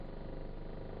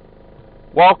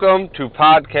Welcome to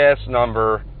podcast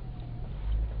number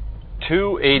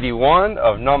 281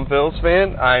 of Numb Bills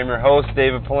Fan. I am your host,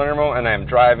 David Palermo, and I am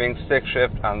driving stick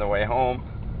shift on the way home.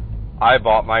 I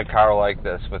bought my car like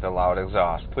this with a loud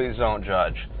exhaust. Please don't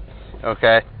judge.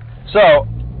 Okay? So,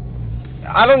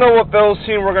 I don't know what Bills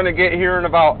team we're going to get here in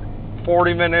about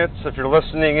 40 minutes. If you're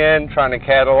listening in, trying to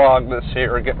catalog this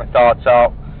here or get my thoughts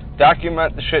out,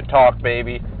 document the shit talk,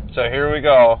 baby. So here we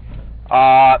go.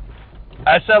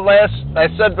 I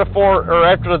said before or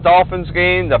after the Dolphins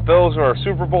game, the Bills are a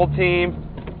Super Bowl team.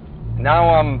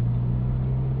 Now I'm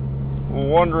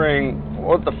wondering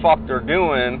what the fuck they're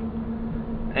doing.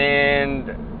 And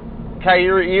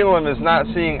Kyrie Elam is not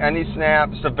seeing any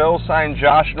snaps. The Bills signed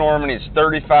Josh Norman. He's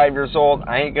 35 years old.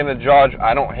 I ain't gonna judge.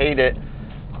 I don't hate it.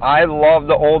 I love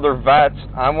the older vets.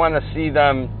 I want to see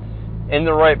them in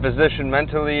the right position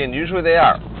mentally, and usually they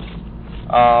are.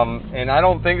 And I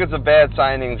don't think it's a bad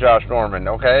signing, Josh Norman,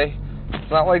 okay?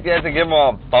 It's not like they have to give him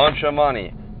a bunch of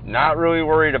money. Not really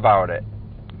worried about it.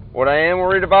 What I am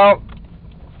worried about,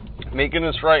 making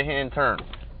this right-hand turn.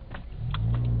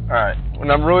 Alright,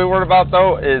 what I'm really worried about,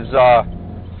 though, is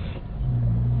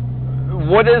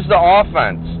what is the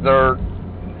offense?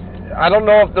 I don't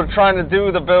know if they're trying to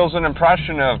do the Bills an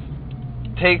impression of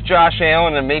take Josh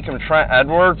Allen and make him Trent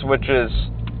Edwards, which is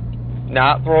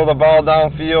not throw the ball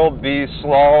downfield, be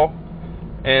slow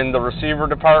in the receiver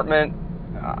department,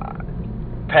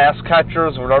 pass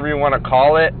catchers, whatever you want to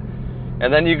call it.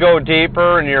 And then you go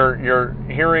deeper and you're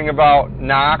hearing about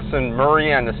Knox and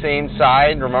Murray on the same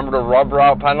side. Remember the rub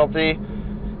route penalty?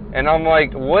 And I'm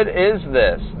like, what is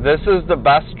this? This is the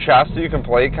best chess you can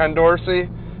play, Ken Dorsey?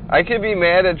 I could be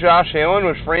mad at Josh Allen,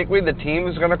 which frankly the team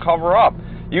is going to cover up.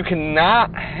 You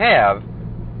cannot have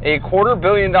a $250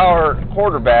 million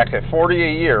quarterback at $40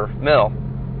 a year mil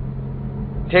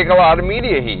take a lot of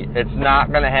media heat. It's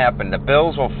not going to happen. The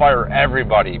Bills will fire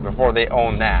everybody before they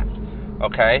own that.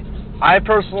 Okay? I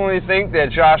personally think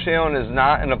that Josh Allen is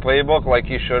not in the playbook like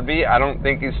he should be. I don't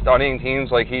think he's studying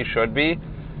teams like he should be.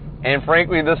 And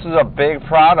frankly, this is a big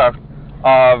product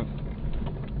of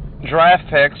draft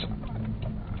picks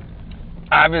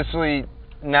obviously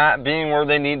not being where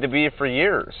they need to be for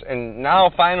years. And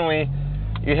now finally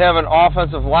you have an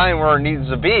offensive line where it needs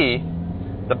to be.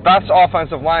 The best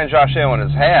offensive line Josh Allen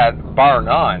has had, bar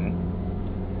none.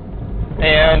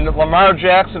 And Lamar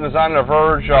Jackson is on the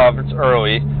verge of, it's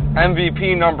early,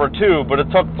 MVP number 2, but it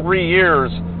took 3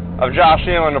 years of Josh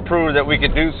Allen to prove that we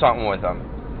could do something with him.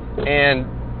 And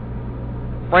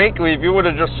frankly, if you would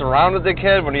have just surrounded the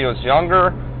kid when he was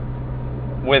younger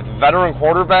with veteran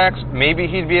quarterbacks, maybe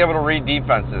he'd be able to read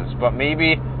defenses. But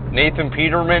maybe Nathan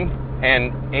Peterman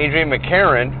and A.J.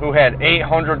 McCarron, who had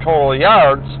 800 total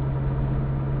yards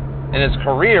in his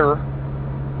career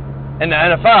in the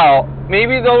NFL,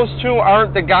 maybe those two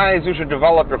aren't the guys who should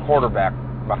develop your quarterback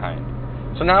behind.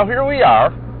 So now here we are.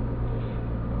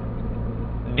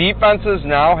 Defenses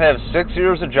now have 6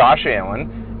 years of Josh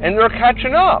Allen, and they're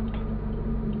catching up.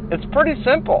 It's pretty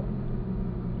simple.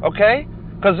 Okay?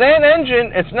 Because that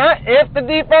engine, it's not if the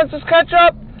defenses catch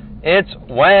up, it's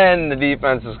when the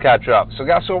defenses catch up. So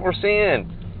guess what we're seeing?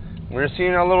 We're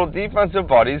seeing our little defensive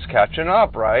buddies catching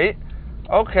up, right?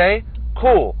 Okay,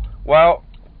 cool. Well,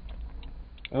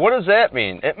 what does that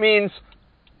mean? It means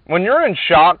when you're in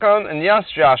shotgun, and yes,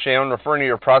 Josh Allen, referring to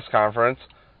your press conference,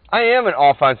 I am an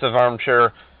offensive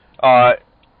armchair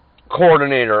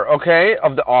coordinator, okay,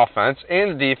 of the offense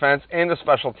and the defense and the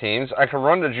special teams. I can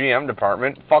run the GM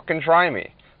department. Fucking try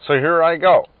me. So here I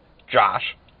go,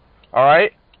 Josh. All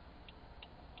right?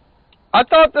 I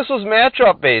thought this was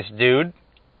matchup-based, dude.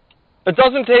 It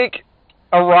doesn't take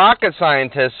a rocket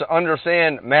scientist to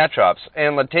understand matchups,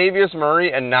 and Latavius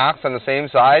Murray and Knox on the same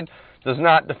side does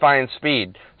not define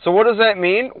speed. So what does that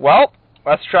mean? Well,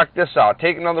 let's check this out.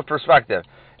 Take another perspective.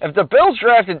 If the Bills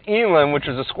drafted Elam, which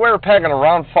is a square peg in a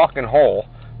round fucking hole,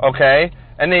 okay,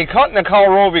 and they cut Nicole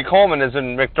Roby-Coleman as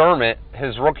in McDermott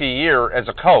his rookie year as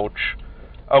a coach,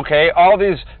 okay, all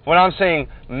these, when I'm saying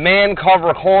man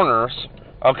cover corners,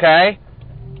 okay,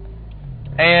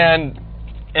 and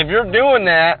if you're doing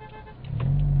that,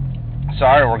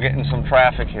 sorry, we're getting some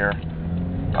traffic here,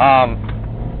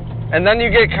 and then you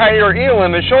get Kyrie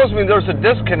Elam, it shows me there's a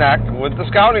disconnect with the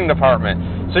scouting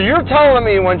department. So you're telling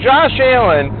me when Josh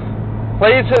Allen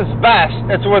plays his best,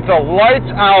 it's with a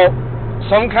lights-out,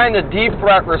 some kind of deep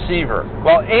threat receiver.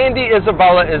 Well, Andy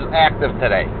Isabella is active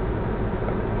today.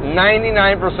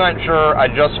 99% sure I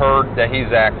just heard that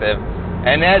he's active.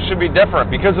 And that should be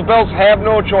different because the Bills have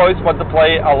no choice but to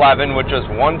play 11, which is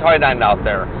one tight end out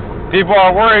there. People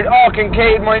are worried, oh,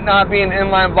 Kincaid might not be an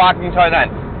inline blocking tight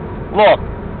end. Look,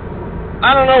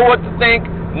 I don't know what to think.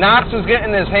 Knox is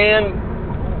getting his hand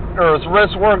or his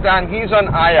wrist worked on. He's on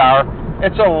IR.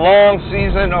 It's a long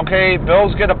season, okay?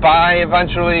 Bills get a bye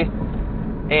eventually,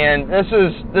 and this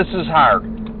is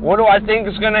hard. What do I think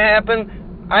is going to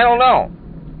happen? I don't know.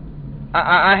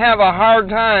 I have a hard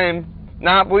time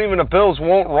not believing the Bills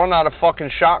won't run out of fucking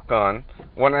shotgun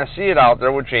when I see it out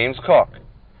there with James Cook.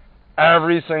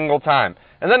 Every single time.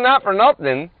 And then not for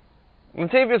nothing,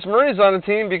 Latavius Murray's on the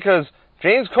team because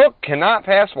James Cook cannot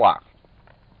pass block.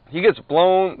 He gets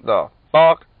blown the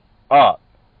fuck up.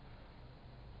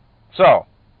 So,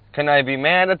 can I be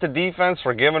mad at the defense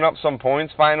for giving up some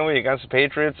points finally against the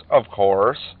Patriots? Of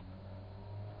course.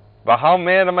 But how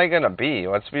mad am I going to be?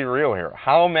 Let's be real here.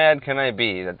 How mad can I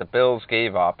be that the Bills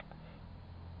gave up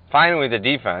finally the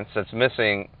defense that's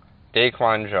missing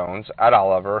Daquan Jones, Ed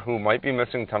Oliver, who might be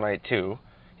missing tonight too.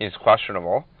 He's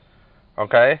questionable.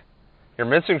 Okay? You're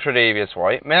missing Tre'Davious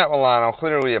White. Matt Milano,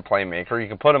 clearly a playmaker. You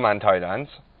can put him on tight ends.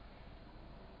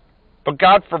 But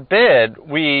God forbid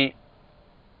we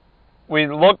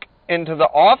look into the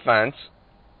offense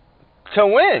to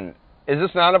win. Is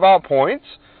this not about points?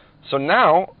 So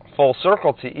now, full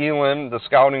circle to Elam, the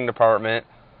scouting department.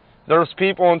 There's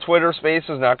people on Twitter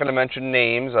Spaces, not going to mention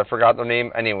names, I forgot their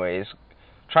name anyways,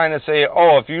 trying to say,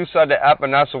 oh, if you said that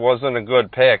Epinesa wasn't a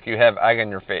good pick, you have egg on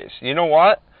your face. You know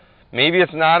what? Maybe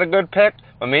it's not a good pick,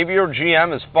 but maybe your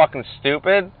GM is fucking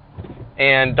stupid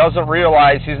and doesn't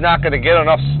realize he's not going to get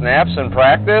enough snaps in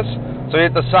practice, so you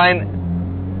have to sign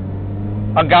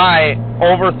a guy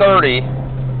over 30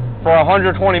 for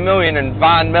 $120 million in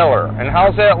Von Miller. And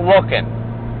how's that looking?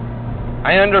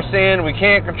 I understand we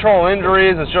can't control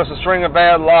injuries. It's just a string of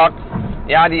bad luck.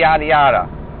 Yada, yada, yada.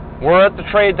 We're at the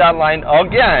trade deadline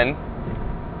again.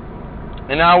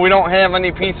 And now we don't have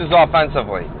any pieces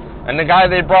offensively. And the guy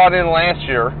they brought in last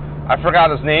year, I forgot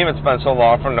his name. It's been so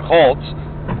long, from the Colts.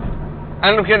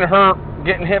 Ended up getting hurt,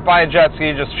 getting hit by a jet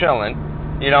ski, just chilling.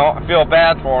 You know, I feel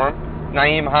bad for him.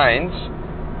 Nyheim Hines.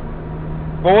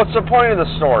 But what's the point of the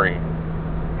story?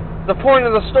 The point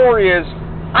of the story is,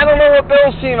 I don't know what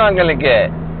Bills team I'm going to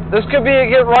get. This could be a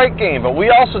get-right game, but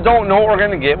we also don't know what we're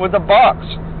going to get with the Bucs.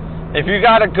 If you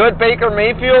got a good Baker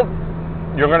Mayfield,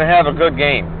 you're going to have a good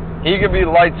game. He could be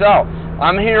lights out.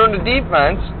 I'm hearing the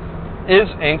defense is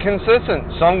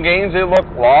inconsistent. Some games they look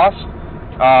lost.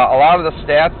 A lot of the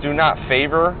stats do not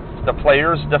favor the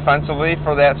players defensively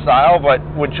for that style, but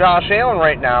with Josh Allen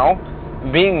right now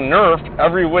being nerfed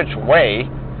every which way,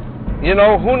 you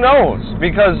know, who knows?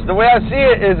 Because the way I see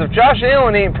it is if Josh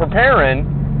Allen ain't preparing,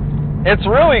 it's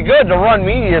really good to run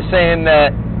media saying that,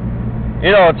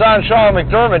 you know, it's on Sean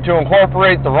McDermott to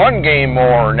incorporate the run game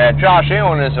more and that Josh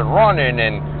Allen isn't running.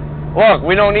 And look,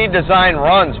 we don't need design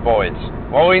runs, boys.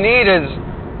 What we need is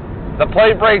the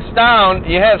play breaks down,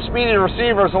 you have speedy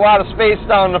receivers, a lot of space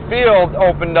down the field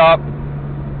opened up,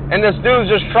 and this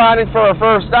dude's just trotting for a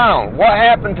first down. What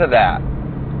happened to that?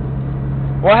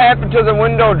 What happened to the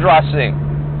window dressing?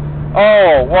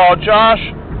 Oh, well, Josh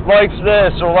likes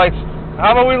this or likes...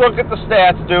 How about we look at the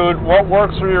stats, dude? What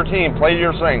works for your team? Play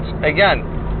your strengths. Again,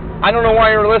 I don't know why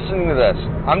you're listening to this.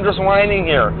 I'm just whining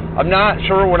here. I'm not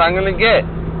sure what I'm going to get.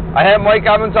 I have Mike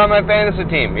Evans on my fantasy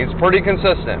team. He's pretty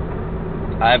consistent.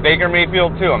 I have Baker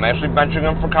Mayfield, too. I'm actually benching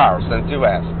him for Carr, since you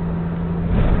asked.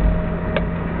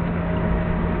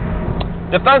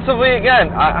 Defensively, again,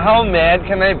 how mad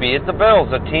can I be at the Bills?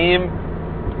 The team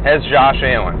has Josh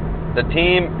Allen. The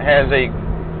team has a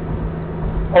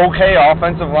okay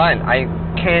offensive line. I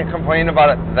can't complain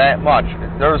about it that much.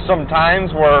 There's some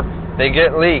times where they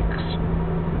get leaks.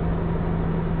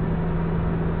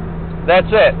 That's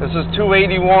it. This is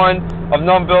 281 of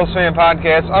Numb Bills Fan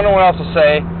Podcast. I don't know what else to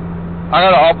say. I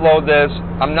gotta upload this.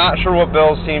 I'm not sure what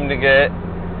Bills team to get.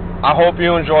 I hope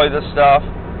you enjoy this stuff.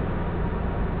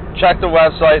 Check the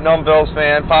website, Numb Bills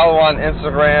Fan. Follow on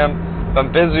Instagram.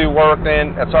 Been busy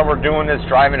working. That's why we're doing this,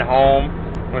 driving home.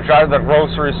 I'm going to drive to the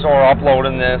grocery store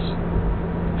uploading this.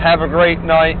 Have a great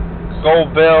night. Go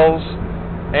Bills.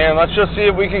 And let's just see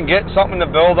if we can get something to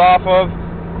build off of,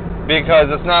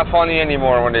 because it's not funny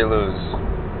anymore when they lose.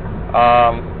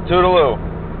 Toodaloo.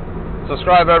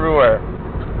 Subscribe everywhere.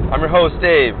 I'm your host,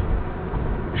 Dave.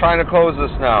 Trying to close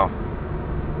this now.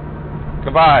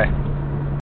 Goodbye.